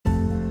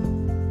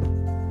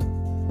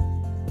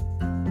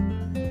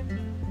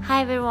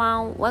Hi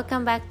everyone,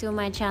 welcome back to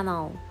my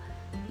channel.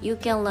 You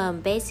can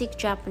learn basic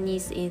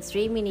Japanese in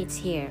 3 minutes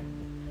here.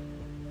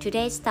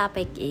 Today's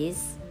topic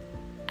is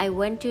I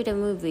went to the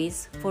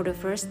movies for the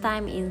first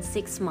time in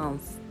 6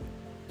 months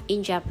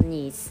in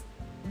Japanese.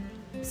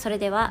 それ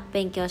では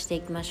勉強して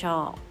いきまし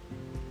ょう。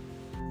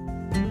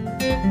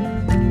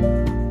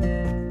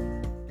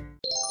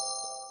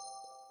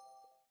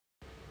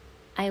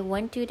I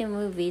went to the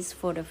movies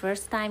for the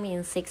first time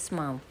in 6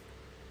 months.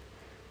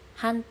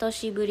 半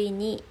年ぶり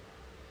に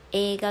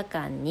映画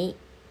館に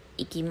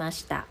行きま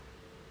した。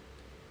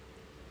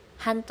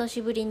半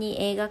年ぶり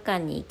に映画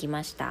館に行き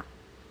ました。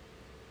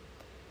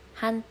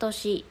半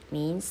年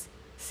means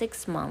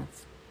 6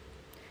 months.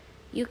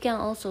 You can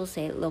also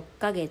say 6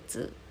ヶ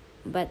月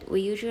but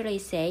we usually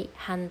say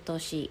半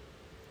年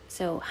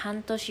So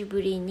半年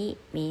ぶりに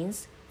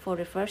means for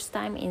the first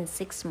time in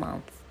 6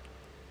 months.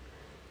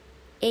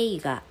 映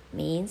画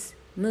means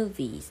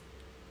movies.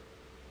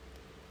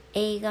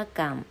 映画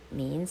館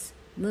means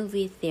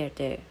movie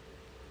theater.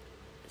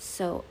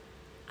 So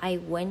I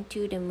went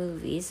to the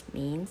movies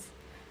means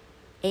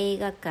映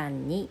画館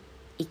に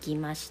行き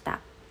まし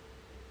た。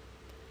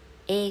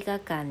映画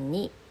館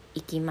に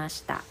行きま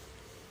した。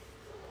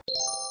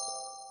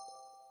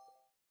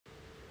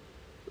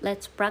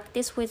Let's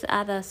practice with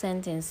other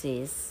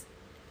sentences.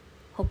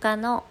 他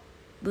の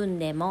文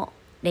でも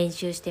練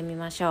習してみ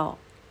ましょ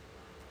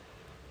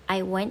う。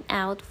I went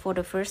out for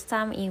the first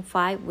time in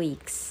 5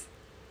 weeks.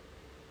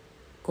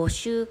 5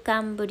週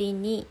間ぶり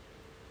に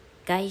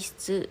外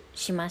出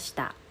しまし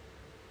た。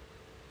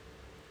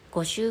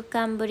5週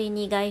間ぶり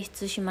に外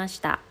出しまし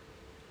た。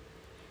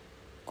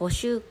5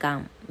週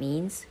間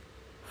means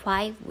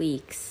 5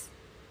 weeks.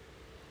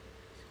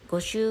 5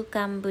週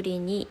間ぶり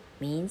に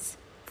means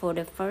for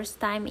the first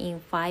time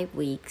in 5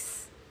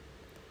 weeks.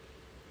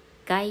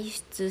 外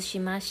出し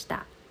まし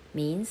た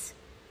means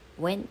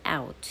went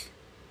out.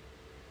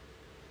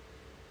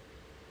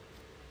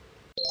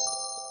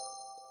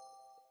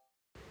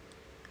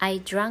 I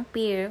drank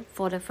beer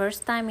for the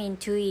first time in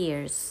 2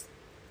 years.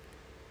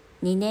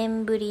 2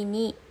年ぶり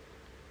に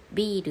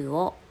ビール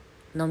を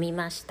飲み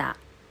ました。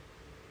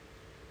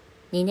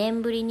2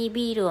年ぶりに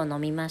ビールを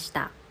飲みまし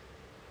た。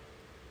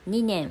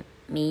2年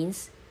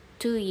means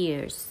 2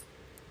 years.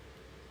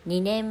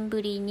 2年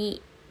ぶり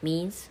に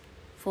means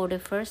for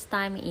the first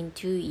time in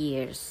 2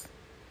 years.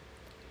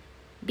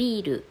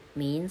 ビール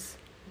means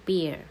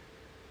beer.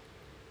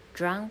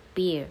 Drank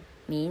beer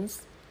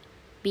means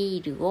ビ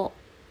ールを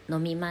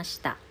飲みまし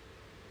た。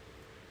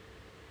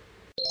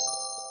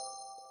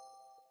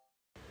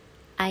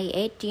I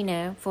ate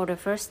dinner for the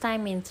first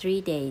time in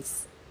 3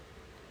 days.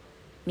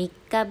 3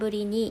日ぶ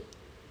りに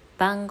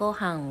晩ご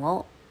飯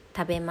を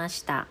食べま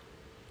した。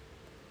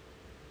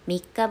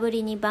3日ぶ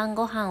りに晩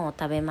ご飯を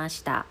食べま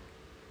した。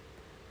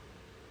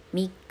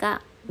3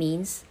日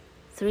means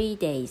 3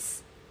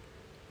 days.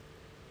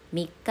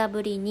 3日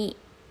ぶりに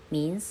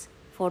means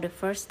for the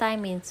first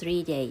time in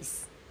 3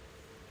 days.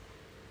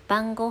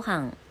 晩ご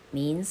飯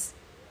means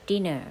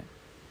dinner.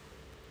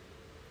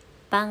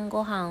 晩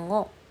ご飯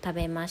を食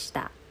べまし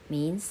た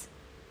means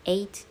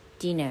ate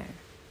dinner.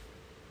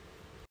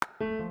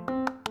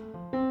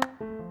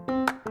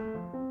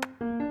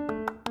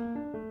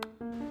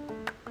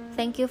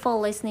 Thank you for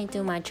listening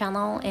to my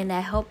channel and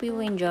I hope you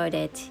enjoyed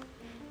it.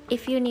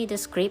 If you need a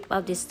script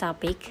of this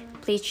topic,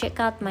 please check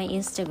out my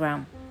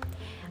Instagram.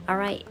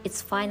 Alright,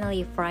 it's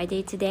finally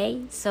Friday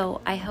today,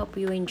 so I hope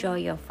you enjoy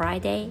your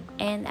Friday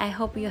and I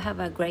hope you have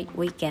a great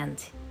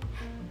weekend.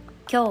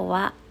 今日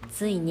は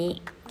つい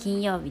に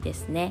金曜日で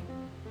すね。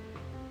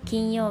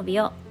金曜日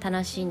を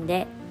楽しん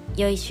で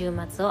良い週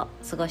末を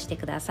過ごして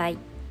ください。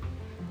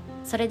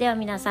それでは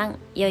皆さん、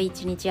良い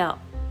一日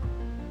を。